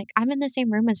about where I'm like, I'm in the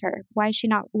same room as her. Why is she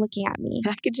not looking at me?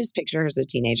 I could just picture her as a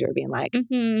teenager being like,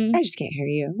 I just can't hear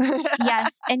you.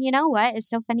 Yes. And you know what is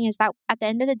so funny is that at the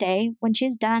end of the day, when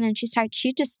she's done and she's tired,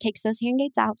 she just takes those hearing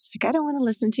aids out. She's like, I don't want to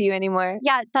listen to you anymore.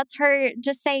 Yeah. That's her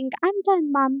just saying, I'm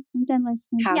done, Mom. I'm done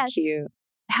listening. How cute.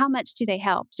 How much do they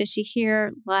help? Does she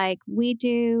hear like we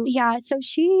do? Yeah. So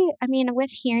with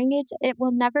hearing aids, it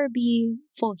will never be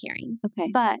full hearing. Okay.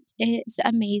 But it's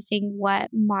amazing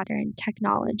what modern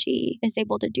technology is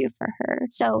able to do for her.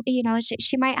 So,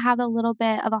 she might have a little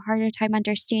bit of a harder time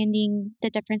understanding the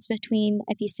difference between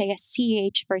if you say a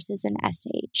CH versus an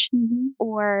SH.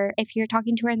 Or if you're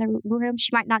talking to her in the room, she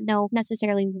might not know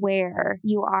necessarily where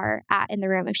you are at in the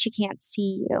room if she can't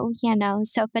see you,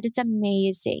 So, but it's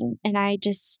amazing. And I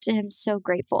just am so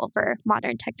grateful for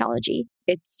modern technology.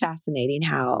 It's fascinating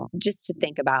how just to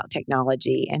think about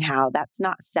technology and how that's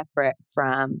not separate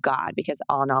from God, because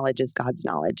all knowledge is God's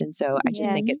knowledge. And so I just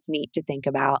think it's neat to think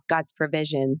about God's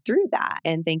provision through that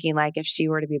and thinking if she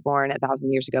were to be born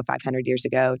 1,000 years ago, 500 years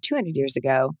ago, 200 years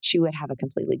ago, she would have a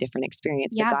completely different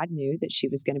experience. Yeah. But God knew that she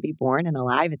was going to be born and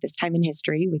alive at this time in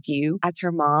history with you as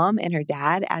her mom and her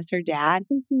dad as her dad.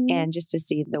 And just to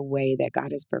see the way that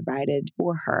God has provided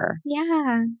for her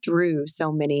through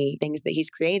so many things that he's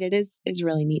created is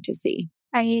really neat to see.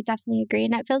 I definitely agree.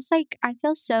 And it feels like I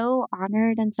feel so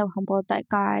honored and so humbled that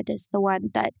God is the one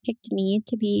that picked me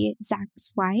to be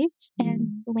Zach's wife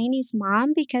and Lainey's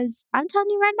mom, because I'm telling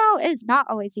you right now, it's not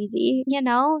always easy.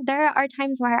 There are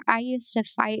times where I used to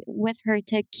fight with her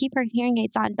to keep her hearing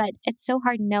aids on, but it's so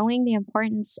hard knowing the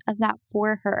importance of that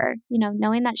for her,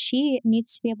 knowing that she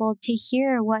needs to be able to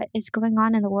hear what is going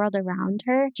on in the world around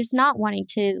her, just not wanting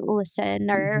to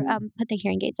listen or put the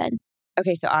hearing aids in.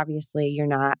 Okay, so obviously you're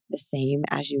not the same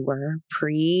as you were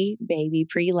pre-baby,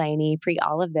 pre-Lainey, pre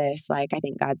all of this. Like, I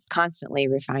think God's constantly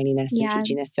refining us and Yeah.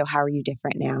 teaching us. So how are you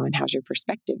different now? And how's your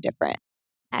perspective different?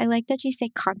 I like that you say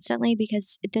constantly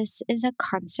because this is a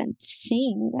constant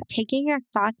thing. Taking your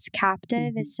thoughts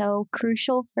captive is so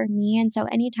crucial for me. And so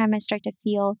anytime I start to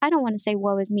feel, I don't want to say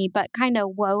woe is me, but kind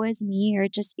of woe is me, or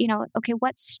just, okay,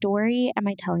 what story am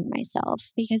I telling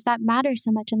myself? Because that matters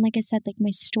so much. And like I said, like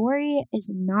my story is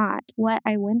not what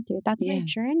I went through. That's my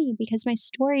journey, because my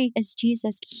story is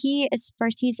Jesus. He is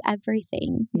first. He's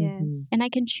everything. Yes. And I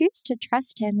can choose to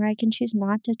trust him, or I can choose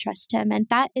not to trust him. And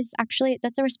that's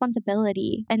a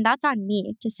responsibility. And that's on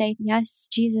me to say, yes,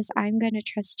 Jesus, I'm going to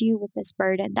trust you with this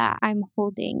burden that I'm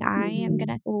holding. I am going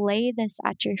to lay this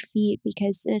at your feet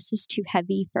because this is too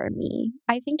heavy for me.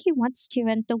 I think he wants to.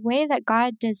 And the way that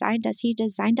God designed us, he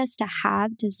designed us to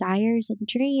have desires and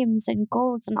dreams and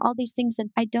goals and all these things. And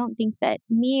I don't think that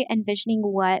me envisioning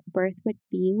what birth would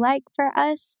be like for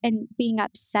us and being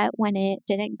upset when it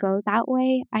didn't go that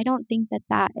way, I don't think that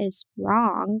that is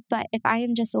wrong. But if I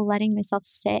am just letting myself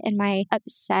sit in my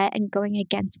upset and going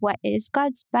against what is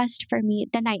God's best for me,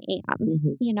 then I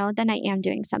am, then I am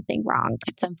doing something wrong.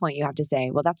 At some point you have to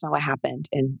say, well, that's not what happened.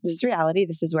 And this is reality.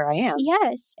 This is where I am.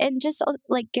 Yes. And just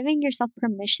like giving yourself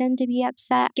permission to be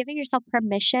upset, giving yourself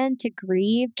permission to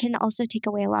grieve can also take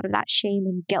away a lot of that shame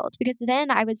and guilt, because then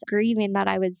I was grieving that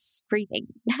I was grieving.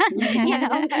 I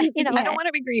don't want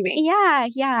to be grieving.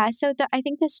 Yeah. So I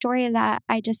think the story that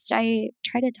I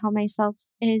try to tell myself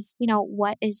is,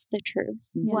 what is the truth?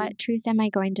 What truth am I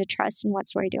going to trust? And what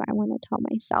story do I want to tell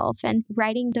myself? And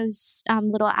writing those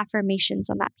little affirmations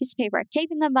on that piece of paper,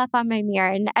 taping them up on my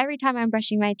mirror. And every time I'm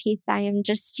brushing my teeth, I am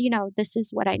just, this is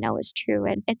what I know is true.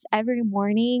 And it's every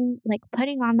morning, like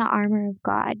putting on the armor of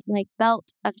God, like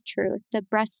belt of truth, the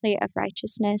breastplate of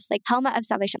righteousness, like helmet of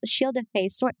salvation, the shield of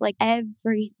faith, sword, like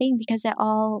everything, because it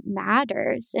all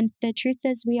matters. And the truth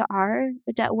is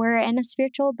that we're in a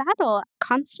spiritual battle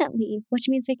constantly, which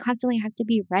means we constantly have to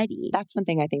be ready. That's one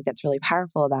thing I think that's really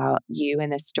powerful about you in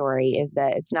this story, is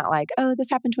that it's not like, oh, this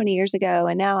happened 20 years ago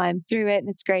and now I'm through it and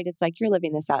it's great. It's like you're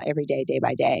living this out every day, day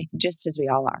by day, just as we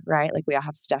all are, right? Like we all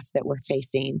have stuff that we're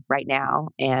facing right now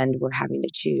and we're having to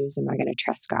choose, am I going to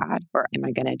trust God or am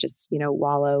I going to just,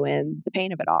 wallow in the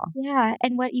pain of it all? Yeah.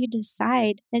 And what you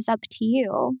decide is up to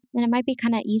you. And it might be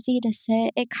kind of easy to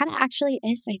sit. It kind of actually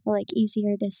is, I feel like,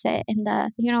 easier to sit in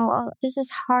the, oh, this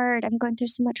is hard. I'm going through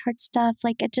so much hard stuff.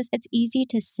 Like it's easy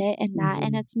to sit in that.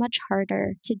 And it's much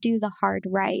harder to do the hard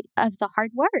right of the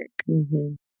hard work.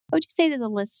 What would you say to the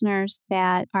listeners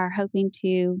that are hoping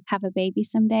to have a baby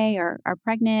someday or are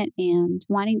pregnant and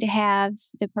wanting to have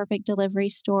the perfect delivery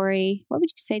story? What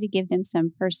would you say to give them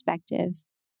some perspective?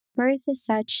 Birth is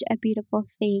such a beautiful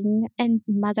thing, and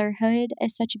motherhood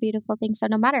is such a beautiful thing. So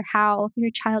no matter how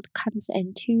your child comes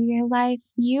into your life,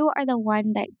 you are the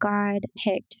one that God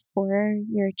picked for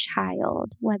your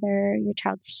child, whether your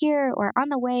child's here or on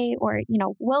the way or,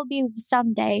 will be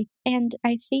someday. And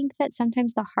I think that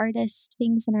sometimes the hardest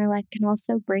things in our life can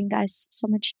also bring us so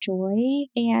much joy.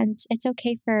 And it's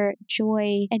okay for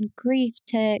joy and grief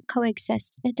to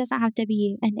coexist. It doesn't have to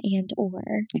be an and or.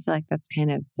 I feel like that's kind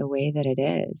of the way that it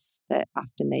is, that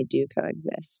often they do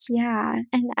coexist. Yeah.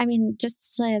 And I mean,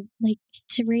 just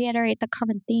to reiterate the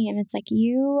common theme, it's like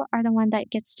you are the one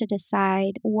that gets to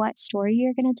decide what story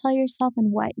you're going to tell yourself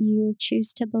and what you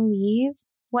choose to believe.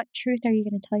 What truth are you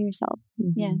going to tell yourself?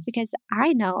 Yes. Because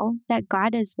I know that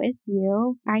God is with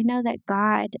you. I know that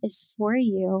God is for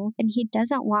you and he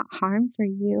doesn't want harm for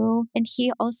you. And he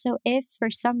also, if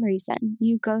for some reason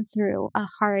you go through a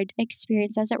hard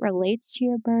experience as it relates to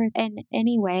your birth in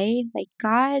any way, like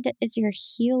God is your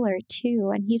healer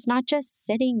too. And he's not just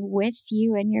sitting with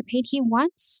you in your pain. He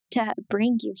wants to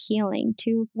bring you healing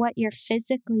to what you're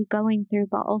physically going through,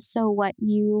 but also what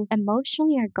you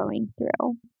emotionally are going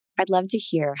through. I'd love to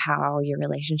hear how your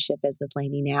relationship is with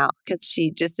Lainey now, because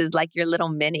she just is like your little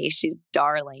Minnie. She's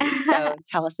darling. So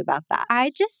tell us about that.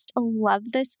 I just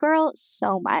love this girl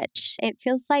so much. It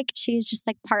feels like she's just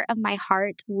like part of my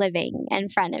heart living in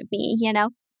front of me,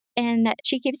 And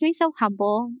she keeps me so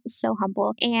humble.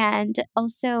 And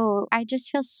also, I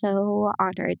just feel so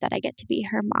honored that I get to be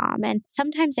her mom. And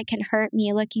sometimes it can hurt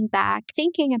me looking back,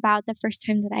 thinking about the first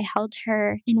time that I held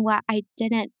her and what I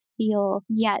didn't feel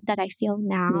yet that I feel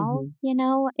now. You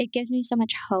know, it gives me so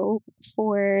much hope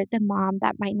for the mom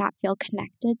that might not feel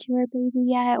connected to her baby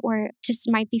yet, or just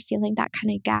might be feeling that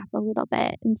kind of gap a little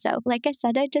bit. And so, like I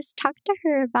said, I just talked to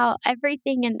her about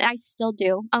everything, and I still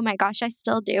do. Oh my gosh, I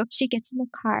still do. She gets in the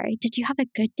car. Did you have a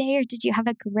good day, or did you have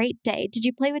a great day? Did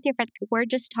you play with your friends? We're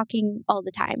just talking all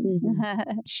the time.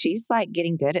 She's like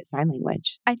getting good at sign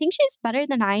language. I think she's better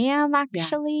than I am,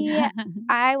 actually. Yeah.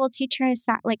 I will teach her a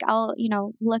sign. Like, I'll,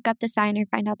 look up the sign or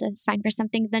find out the sign for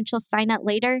something. Then she'll sign it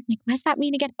later. Like, what does that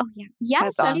mean again? Oh, yeah.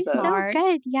 Yes, That's she's awesome. so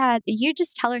good. Yeah. You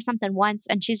just tell her something once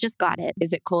and she's just got it.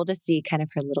 Is it cool to see kind of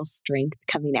her little strength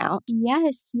coming out?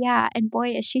 Yes. Yeah. And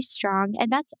boy, is she strong.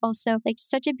 And that's also like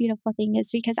such a beautiful thing, is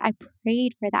because I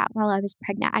prayed for that while I was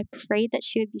pregnant. I prayed that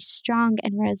she would be strong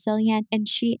and resilient. And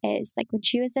she is. Like, when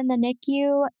she was in the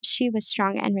NICU, she was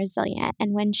strong and resilient.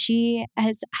 And when she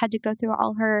has had to go through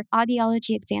all her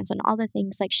audiology exams and all the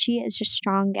things, like, she is just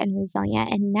strong and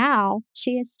resilient. And now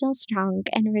she is still strong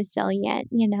and resilient,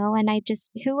 and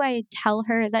who I tell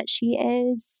her that she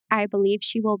is, I believe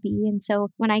she will be. And so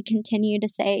when I continue to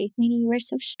say, Lainey, you were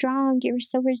so strong, you were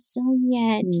so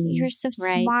resilient, you were so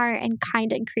smart and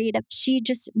kind and creative, she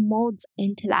just molds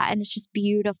into that. And it's just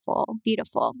beautiful,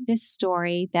 beautiful. This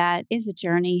story that is a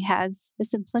journey has the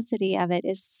simplicity of it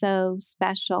is so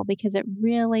special, because it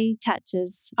really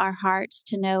touches our hearts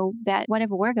to know that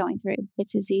whatever we're going through,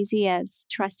 it's as easy as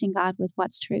trusting God with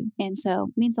what's true. And so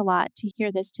it means a lot to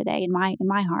hear this today in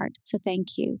my heart. So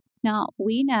thank you. Now,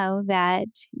 we know that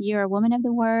you're a woman of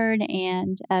the word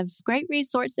and of great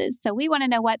resources. So we want to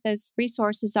know what those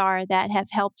resources are that have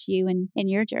helped you in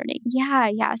your journey.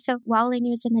 Yeah. So while Lainey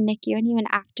was in the NICU and even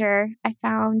after, I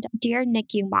found Dear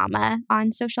NICU Mama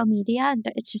on social media. And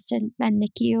it's just a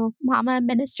NICU Mama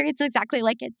ministry. It's exactly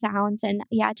like it sounds. And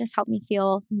yeah, it just helped me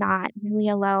feel not really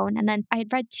alone. And then I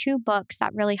had read 2 books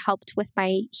that really helped with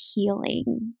my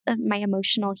healing, my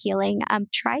emotional healing.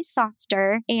 Try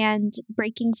Softer and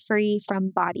Breaking Free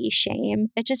from Body Shame.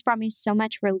 It just brought me so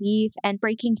much relief and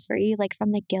breaking free, like,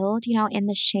 from the guilt, and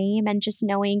the shame, and just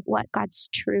knowing what God's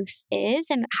truth is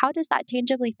and how does that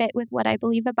tangibly fit with what I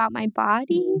believe about my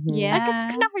body. Yeah. Like,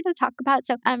 it's kind of hard to talk about.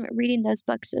 So reading those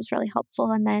books was really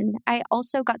helpful. And then I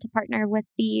also got to partner with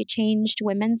the Changed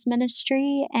Women's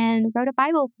Ministry and wrote a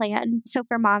Bible plan. So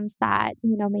for moms that,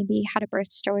 maybe had a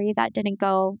birth story that didn't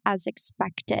go as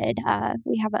expected,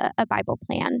 we have a Bible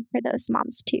plan for those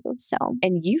moms too. So,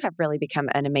 and you have really become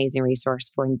an amazing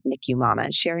resource for NICU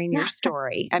mamas, sharing your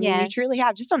story. I mean, you truly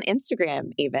have, just on Instagram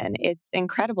even. It's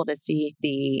incredible to see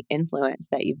the influence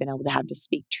that you've been able to have to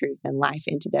speak truth and life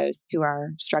into those who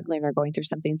are struggling or going through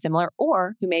something similar,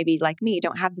 or who maybe, like me,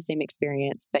 don't have the same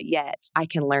experience, but yet I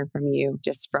can learn from you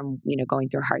just from, going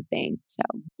through a hard thing. So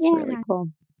it's really cool.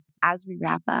 As we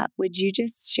wrap up, would you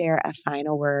just share a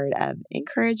final word of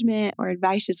encouragement or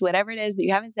advice, just whatever it is that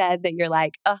you haven't said that you're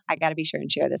like, oh, I got to be sure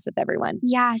and share this with everyone?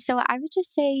 Yeah. So I would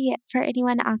just say, for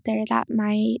anyone out there that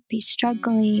might be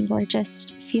struggling or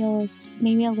just feels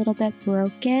maybe a little bit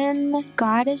broken,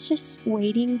 God is just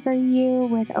waiting for you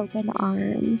with open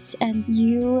arms. And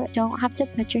you don't have to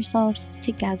put yourself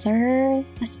together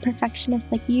as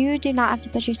perfectionists. Like, you do not have to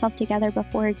put yourself together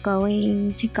before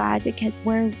going to God, because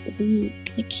we're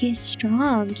weak. Like, He is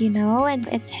strong, and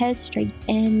it's His strength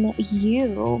in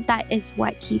you that is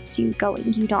what keeps you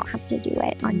going. You don't have to do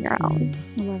it on your own.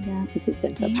 I love that. This has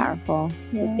been so powerful.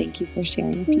 So thank you for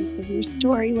sharing a piece of your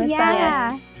story with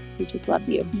us. We just love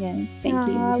you. Yes, thank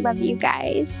you. I love you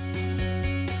guys.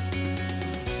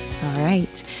 All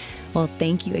right. Well,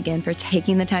 thank you again for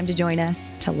taking the time to join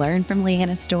us to learn from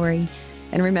Leanna's story.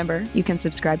 And remember, you can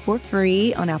subscribe for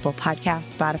free on Apple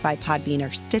Podcasts, Spotify, Podbean,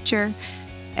 or Stitcher.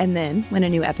 And then when a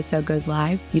new episode goes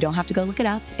live, you don't have to go look it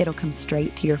up. It'll come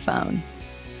straight to your phone.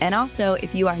 And also,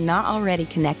 if you are not already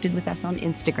connected with us on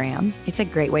Instagram, it's a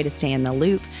great way to stay in the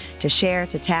loop, to share,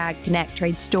 to tag, connect,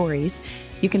 trade stories.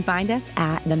 You can find us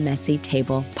at the Messy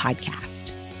Table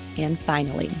Podcast. And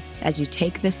finally, as you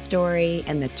take this story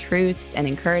and the truths and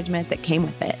encouragement that came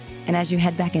with it, and as you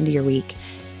head back into your week,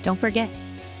 don't forget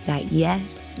that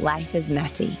yes, life is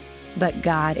messy, but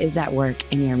God is at work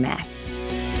in your mess.